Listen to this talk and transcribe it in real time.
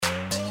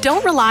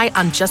Don't rely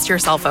on just your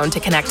cell phone to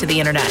connect to the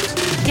internet.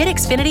 Get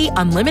Xfinity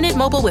Unlimited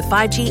Mobile with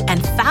 5G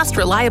and fast,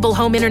 reliable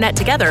home internet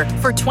together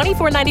for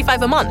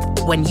 $24.95 a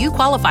month when you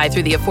qualify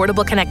through the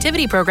Affordable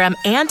Connectivity Program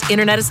and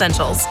Internet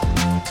Essentials.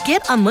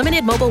 Get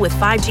unlimited mobile with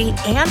 5G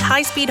and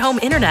high-speed home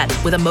internet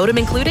with a modem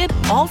included,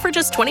 all for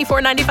just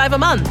 $24.95 a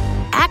month.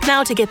 Act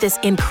now to get this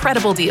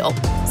incredible deal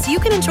so you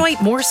can enjoy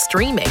more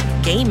streaming,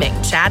 gaming,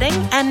 chatting,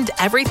 and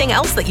everything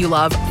else that you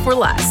love for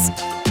less.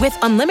 With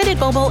unlimited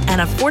mobile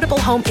and affordable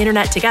home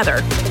internet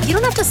together, you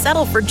don't have to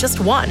settle for just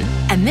one.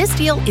 And this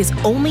deal is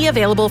only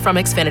available from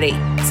Xfinity.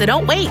 So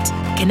don't wait.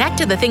 Connect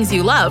to the things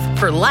you love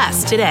for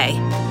less today.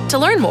 To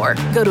learn more,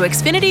 go to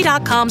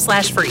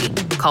Xfinity.com/free,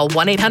 call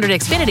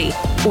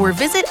 1-800-XFINITY, or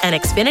visit an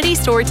Xfinity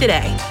store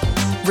today.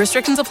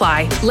 Restrictions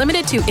apply.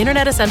 Limited to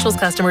Internet Essentials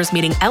customers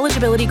meeting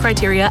eligibility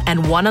criteria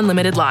and one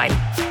unlimited line.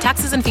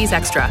 Taxes and fees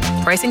extra.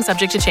 Pricing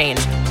subject to change.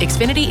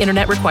 Xfinity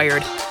Internet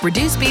required.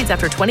 Reduced speeds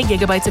after 20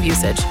 gigabytes of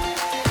usage.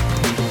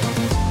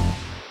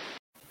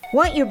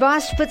 Want your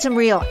boss to put some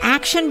real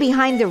action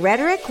behind the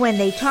rhetoric when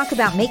they talk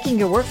about making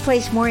your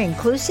workplace more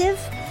inclusive?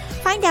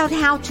 Find out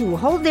how to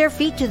hold their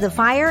feet to the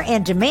fire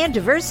and demand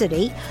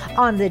diversity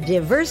on the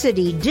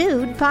Diversity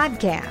Dude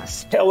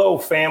podcast. Hello,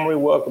 family.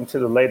 Welcome to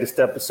the latest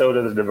episode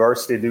of the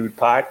Diversity Dude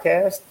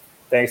podcast.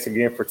 Thanks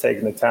again for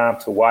taking the time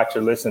to watch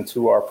or listen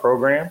to our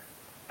program.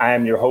 I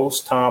am your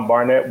host, Tom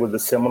Barnett with the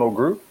Seminole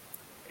Group.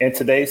 In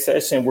today's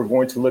session, we're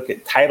going to look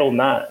at Title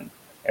IX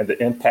and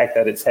the impact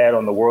that it's had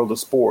on the world of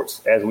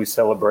sports as we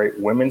celebrate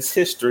Women's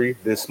History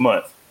this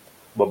month.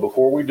 But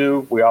before we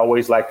do, we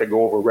always like to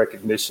go over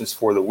recognitions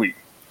for the week.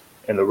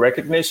 And the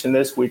recognition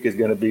this week is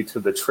going to be to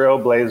the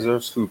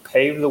trailblazers who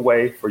paved the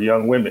way for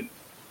young women,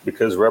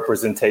 because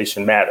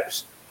representation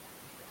matters.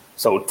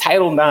 So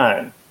Title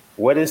IX,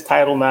 what is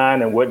Title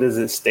IX and what does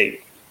it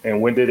state?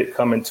 And when did it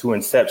come into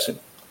inception?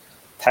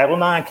 Title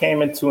IX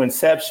came into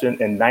inception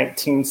in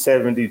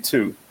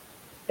 1972.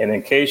 And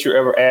in case you're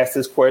ever asked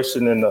this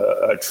question in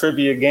a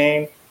trivia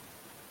game,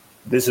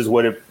 this is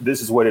what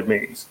it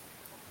means.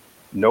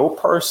 No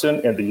person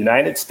in the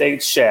United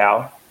States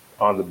shall,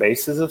 on the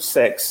basis of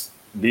sex,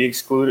 be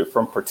excluded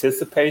from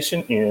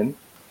participation in,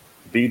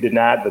 be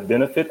denied the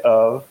benefit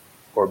of,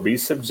 or be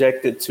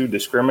subjected to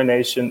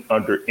discrimination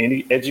under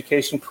any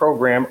education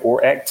program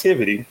or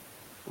activity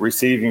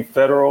receiving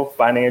federal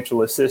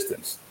financial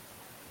assistance.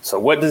 So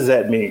what does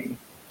that mean?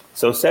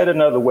 So said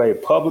another way,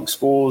 public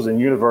schools and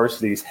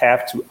universities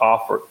have to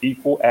offer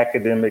equal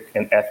academic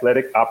and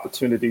athletic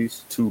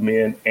opportunities to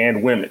men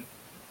and women.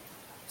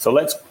 So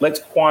let's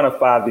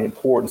quantify the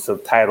importance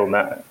of Title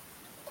IX.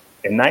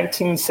 In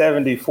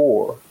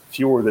 1974,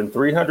 fewer than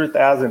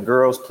 300,000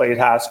 girls played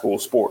high school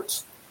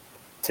sports.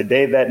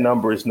 Today, that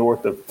number is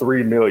north of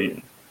 3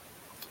 million.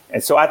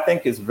 And so I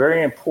think it's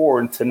very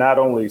important to not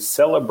only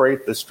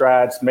celebrate the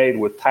strides made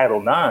with Title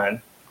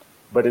IX,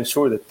 but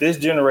ensure that this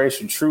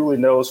generation truly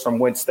knows from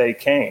whence they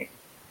came.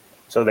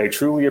 So they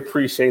truly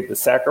appreciate the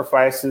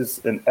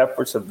sacrifices and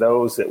efforts of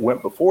those that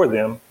went before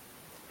them,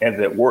 and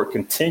that work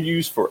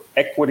continues for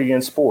equity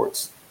in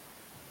sports.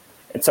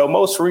 And so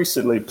most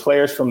recently,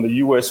 players from the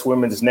U.S.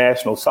 women's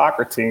national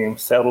soccer team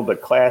settled a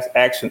class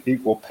action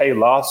equal pay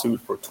lawsuit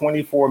for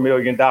 $24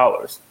 million.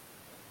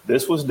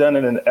 This was done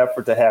in an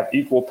effort to have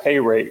equal pay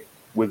rate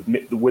with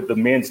the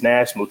men's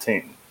national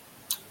team.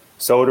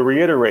 So to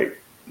reiterate,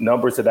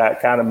 numbers that I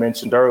kind of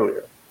mentioned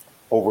earlier,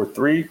 over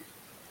 3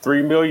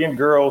 million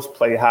girls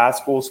play high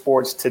school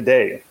sports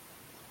today,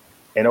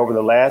 and over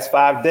the last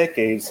 5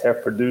 decades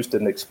have produced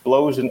an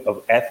explosion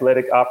of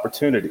athletic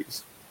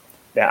opportunities.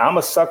 Now, I'm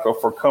a sucker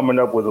for coming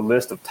up with a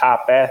list of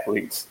top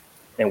athletes.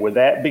 And with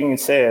that being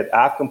said,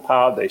 I've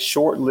compiled a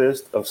short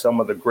list of some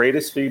of the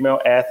greatest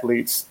female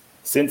athletes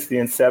since the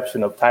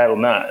inception of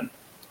Title IX.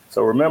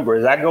 So remember,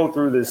 as I go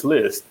through this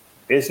list,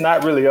 it's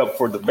not really up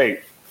for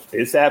debate.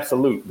 It's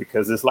absolute,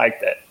 because it's like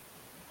that.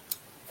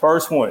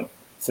 First one,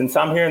 since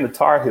I'm here in the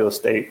Tar Heel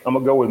State, I'm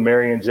going to go with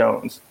Marion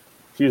Jones.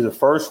 She's the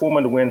first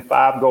woman to win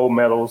 5 gold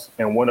medals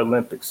and 1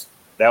 Olympics.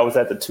 That was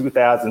at the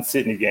 2000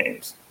 Sydney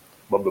Games.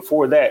 But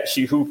before that,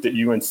 she hooped at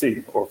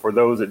UNC, or for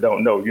those that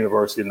don't know,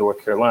 University of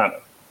North Carolina.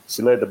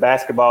 She led the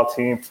basketball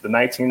team to the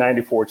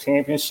 1994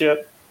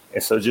 championship.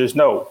 And so just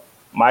know,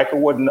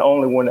 Michael wasn't the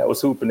only one that was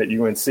hooping at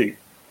UNC.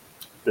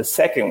 The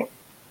second one,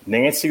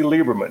 Nancy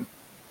Lieberman,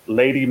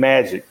 Lady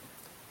Magic,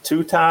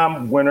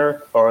 2-time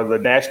winner or the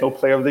National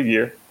Player of the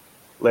Year,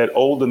 led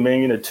Old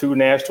Dominion to 2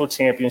 national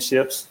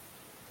championships,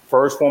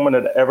 first woman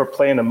to ever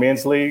play in the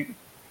men's league,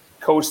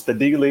 coached the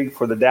D-League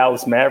for the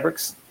Dallas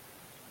Mavericks,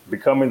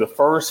 becoming the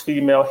first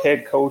female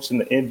head coach in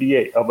the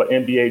NBA of an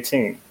NBA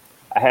team.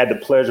 I had the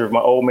pleasure of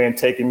my old man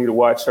taking me to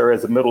watch her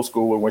as a middle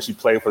schooler when she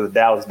played for the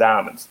Dallas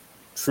Diamonds.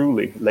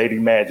 Truly, Lady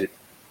Magic.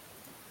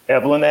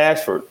 Evelyn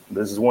Ashford,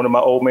 this is one of my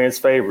old man's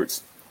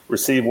favorites,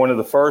 received one of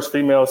the first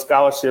female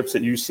scholarships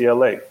at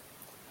UCLA,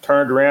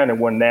 turned around and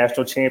won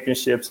national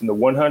championships in the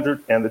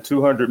 100 and the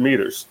 200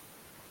 meters.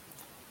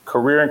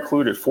 Career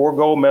included 4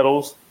 gold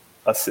medals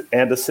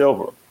and a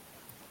silver,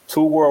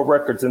 2 world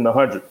records in the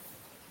 100.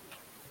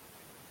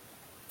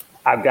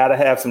 I've got to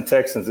have some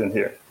Texans in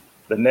here.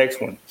 The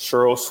next one,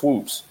 Cheryl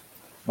Swoops.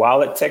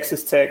 While at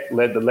Texas Tech,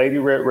 led the Lady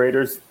Red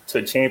Raiders to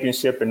a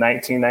championship in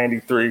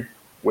 1993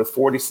 with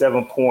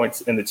 47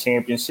 points in the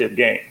championship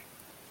game.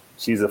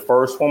 She's the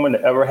first woman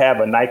to ever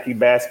have a Nike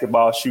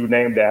basketball shoe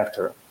named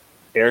after her,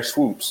 Air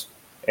Swoops,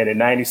 and in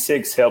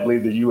 96 helped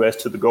lead the U.S.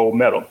 to the gold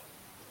medal.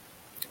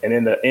 And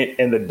in the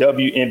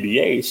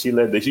WNBA, she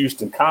led the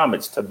Houston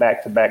Comets to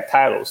back-to-back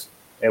titles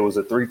and was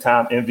a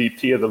 3-time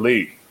MVP of the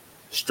league.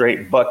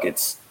 Straight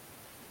buckets.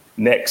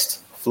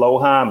 Next, Flo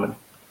Hyman,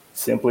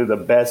 simply the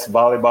best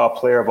volleyball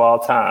player of all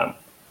time.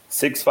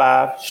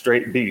 6'5",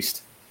 straight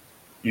beast.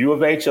 U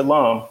of H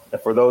alum, and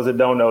for those that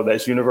don't know,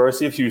 that's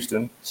University of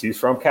Houston. She's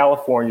from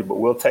California, but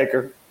we'll take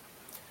her.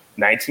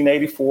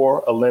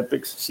 1984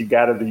 Olympics, she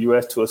guided the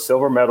U.S. to a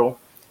silver medal,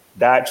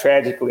 died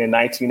tragically in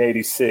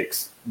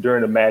 1986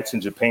 during a match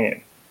in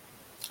Japan.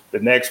 The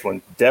next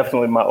one,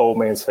 definitely my old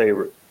man's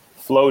favorite,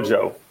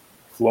 Flojo,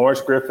 Florence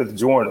Griffith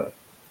Joyner,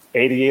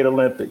 88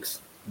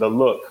 Olympics, the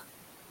look,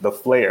 the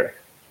flair,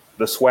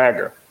 the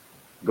swagger,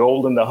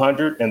 gold in the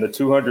 100 and the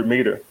 200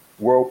 meter,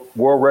 world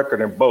record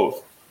in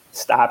both.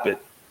 Stop it.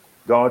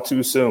 Gone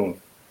too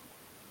soon.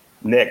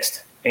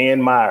 Next,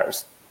 Ann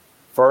Myers,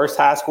 first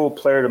high school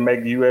player to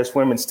make the U.S.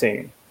 women's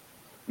team,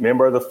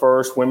 member of the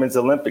first women's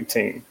Olympic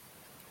team,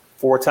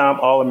 4-time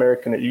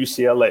All-American at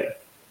UCLA.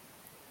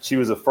 She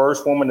was the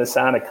first woman to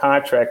sign a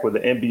contract with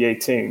the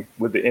NBA team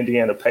with the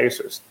Indiana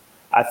Pacers.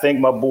 I think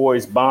my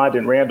boys Bond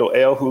and Randall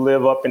L., who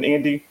live up in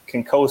Indy,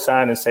 can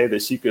co-sign and say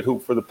that she could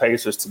hoop for the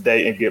Pacers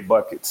today and get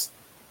buckets.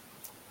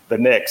 The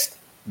next,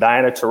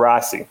 Diana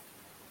Taurasi,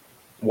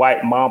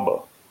 White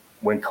Mamba.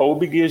 When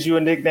Kobe gives you a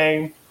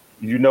nickname,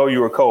 you know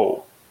you were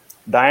cold.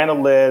 Diana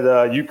led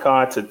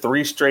UConn to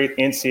 3 straight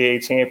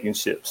NCAA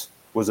championships,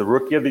 was a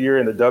Rookie of the Year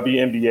in the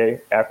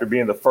WNBA after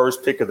being the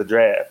first pick of the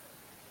draft,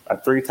 a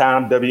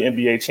 3-time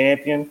WNBA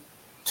champion,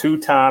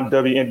 2-time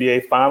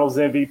WNBA Finals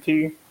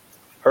MVP.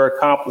 Her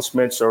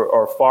accomplishments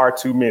are far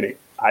too many.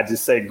 I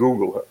just say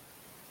Google her.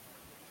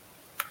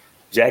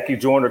 Jackie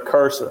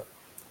Joyner-Kersee,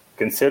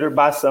 considered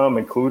by some,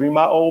 including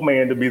my old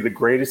man, to be the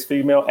greatest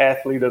female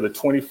athlete of the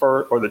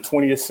 21st or the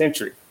 20th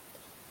century.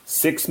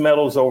 6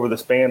 medals over the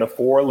span of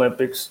 4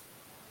 Olympics,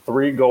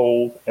 3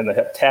 gold in the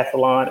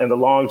heptathlon and the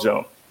long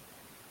jump.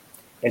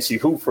 And she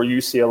hooped for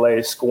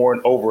UCLA,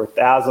 scoring over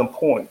 1,000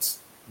 points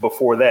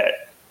before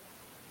that.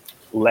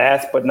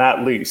 Last but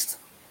not least,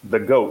 the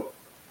GOAT,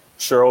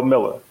 Cheryl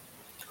Miller,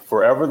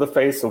 forever the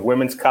face of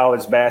women's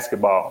college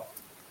basketball.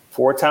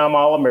 4-time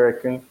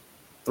All-American,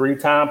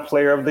 3-time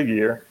Player of the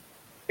Year,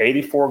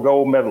 84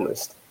 gold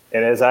medalist.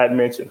 And as I had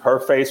mentioned, her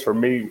face for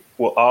me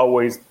will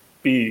always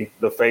be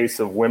the face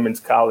of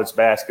women's college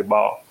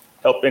basketball.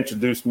 Helped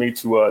introduce me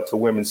to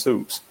women's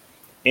hoops.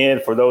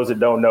 And for those that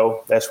don't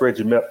know, that's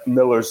Reggie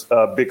Miller's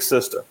big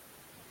sister.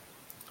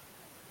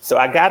 So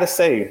I got to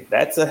say,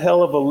 that's a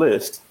hell of a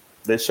list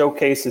that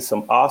showcases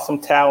some awesome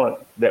talent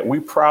that we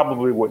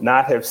probably would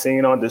not have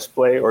seen on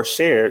display or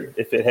shared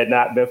if it had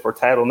not been for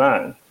Title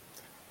IX.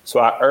 So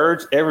I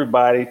urge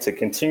everybody to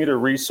continue to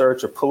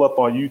research or pull up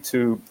on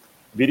YouTube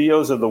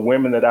videos of the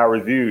women that I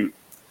reviewed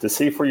to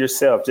see for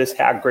yourself just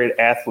how great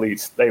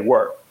athletes they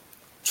were.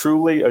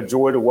 Truly a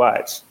joy to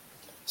watch.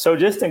 So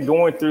just in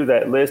going through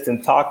that list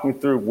and talking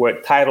through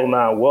what Title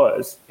IX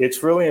was,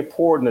 it's really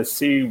important to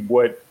see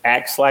what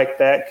acts like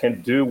that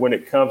can do when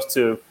it comes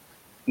to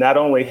not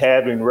only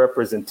having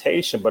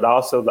representation, but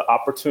also the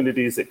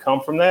opportunities that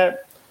come from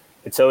that.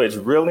 And so it's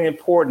really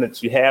important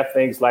that you have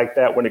things like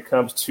that when it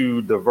comes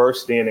to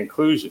diversity and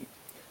inclusion.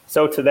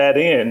 So to that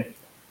end,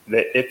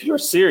 that if you're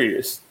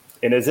serious,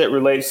 and as it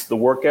relates to the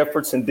work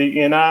efforts in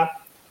DE&I,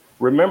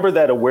 remember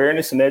that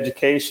awareness and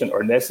education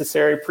are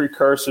necessary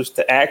precursors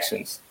to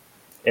actions.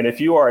 And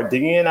if you are a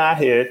DE&I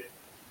head,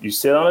 you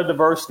sit on a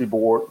diversity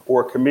board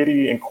or a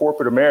committee in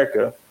corporate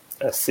America,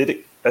 a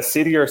city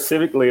or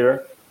civic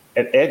leader,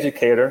 an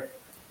educator,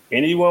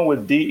 anyone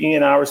with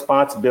DE&I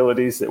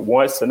responsibilities that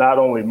wants to not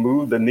only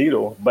move the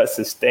needle, but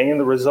sustain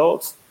the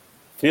results,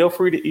 feel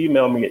free to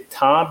email me at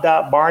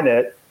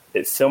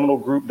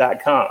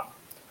tom.barnett@seminolgroup.com.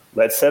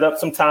 Let's set up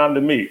some time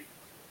to meet.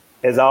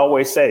 As I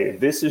always say,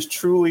 this is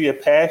truly a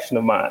passion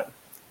of mine,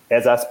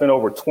 as I spent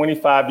over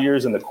 25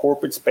 years in the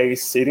corporate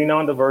space sitting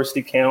on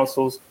diversity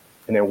councils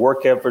and in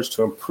work efforts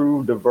to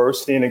improve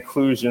diversity and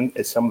inclusion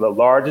at some of the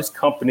largest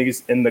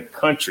companies in the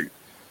country.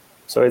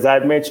 So as I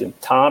mentioned,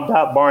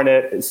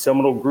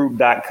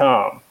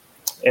 tom.barnett@seminolgroup.com.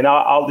 And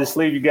I'll just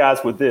leave you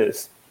guys with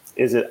this,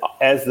 is that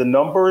as the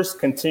numbers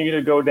continue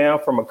to go down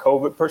from a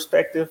COVID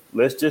perspective,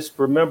 let's just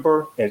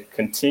remember and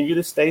continue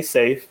to stay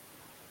safe.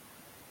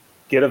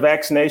 Get a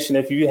vaccination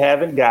if you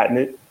haven't gotten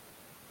it,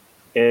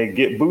 and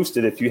get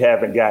boosted if you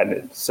haven't gotten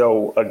it.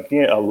 So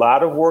again, a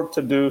lot of work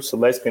to do. So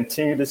let's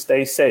continue to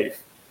stay safe.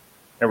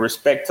 And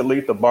respect to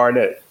Letha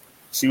Barnett.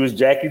 She was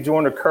Jackie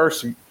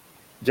Joyner-Kersee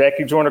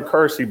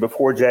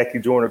before Jackie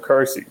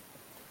Joyner-Kersee.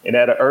 And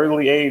at an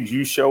early age,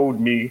 you showed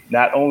me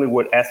not only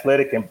what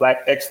athletic and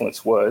Black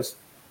excellence was,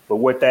 but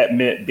what that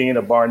meant being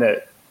a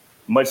Barnett.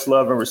 Much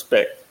love and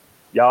respect.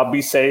 Y'all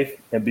be safe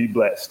and be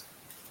blessed.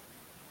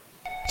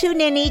 Tune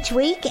in each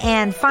week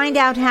and find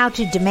out how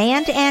to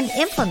demand and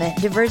implement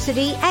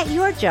diversity at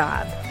your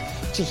job.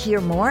 To hear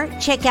more,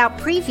 check out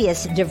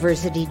previous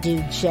Diversity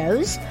Dude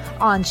shows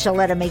on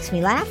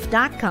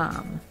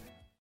ShalettaMakesMeLaugh.com.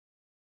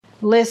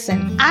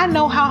 Listen, I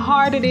know how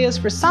hard it is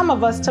for some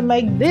of us to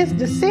make this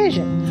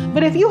decision,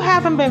 but if you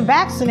haven't been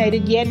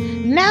vaccinated yet,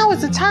 now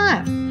is the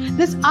time.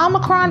 This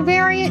Omicron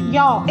variant,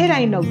 y'all, it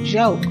ain't no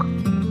joke.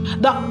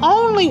 The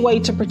only way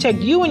to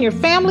protect you and your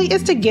family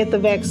is to get the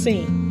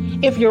vaccine.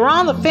 If you're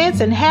on the fence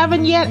and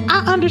haven't yet, I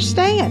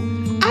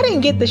understand. I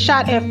didn't get the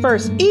shot at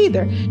first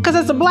either, because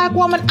as a Black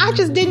woman, I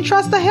just didn't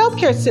trust the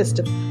healthcare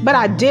system. But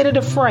I did it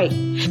afraid,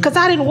 because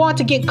I didn't want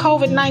to get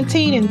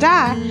COVID-19 and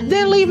die,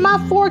 then leave my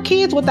 4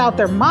 kids without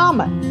their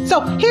mama.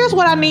 So here's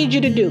what I need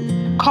you to do.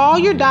 Call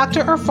your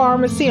doctor or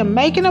pharmacy and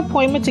make an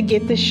appointment to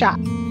get this shot.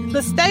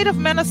 The state of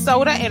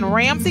Minnesota and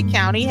Ramsey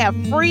County have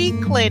free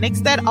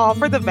clinics that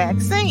offer the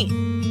vaccine.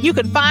 You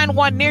can find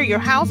one near your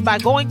house by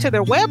going to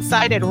their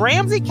website at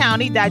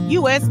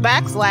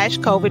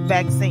ramseycounty.us/COVID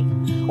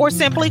vaccine. Or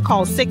simply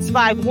call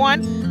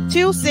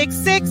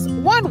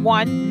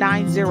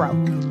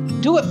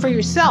 651-266-1190. Do it for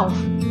yourself.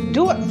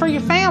 Do it for your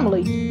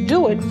family.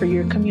 Do it for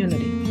your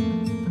community.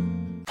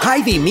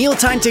 Hy-Vee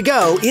Mealtime to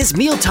Go is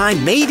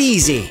mealtime made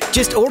easy.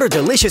 Just order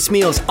delicious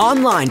meals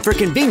online for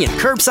convenient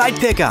curbside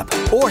pickup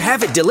or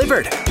have it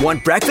delivered.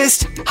 Want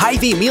breakfast?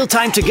 Hy-Vee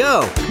Mealtime to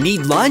Go.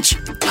 Need lunch?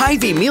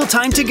 Hy-Vee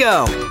Mealtime to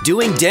Go.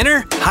 Doing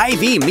dinner?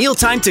 Hy-Vee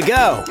Mealtime to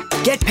Go.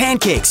 Get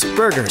pancakes,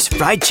 burgers,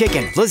 fried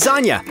chicken,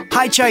 lasagna,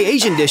 Hai-Chai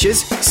Asian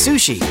dishes,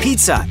 sushi,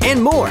 pizza,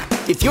 and more.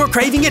 If you're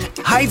craving it,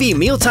 Hy-Vee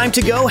Mealtime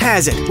to Go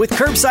has it with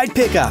curbside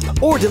pickup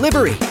or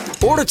delivery.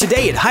 Order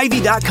today at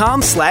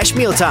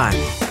Hy-Vee.com/mealtime.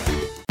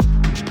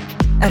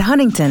 At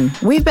Huntington,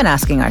 we've been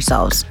asking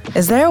ourselves,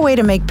 is there a way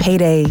to make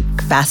payday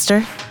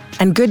faster?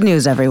 And good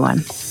news,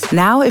 everyone.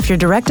 Now, if your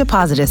direct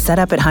deposit is set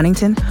up at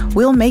Huntington,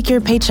 we'll make your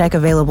paycheck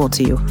available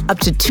to you up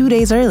to 2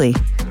 days early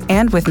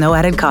and with no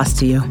added cost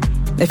to you.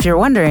 If you're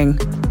wondering,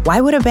 why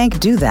would a bank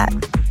do that?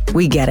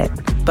 We get it.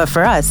 But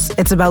for us,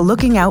 it's about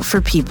looking out for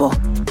people.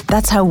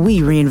 That's how we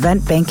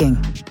reinvent banking.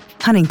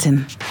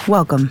 Huntington,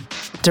 welcome.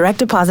 Direct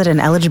deposit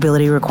and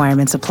eligibility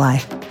requirements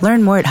apply.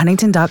 Learn more at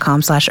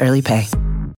huntington.com/earlypay.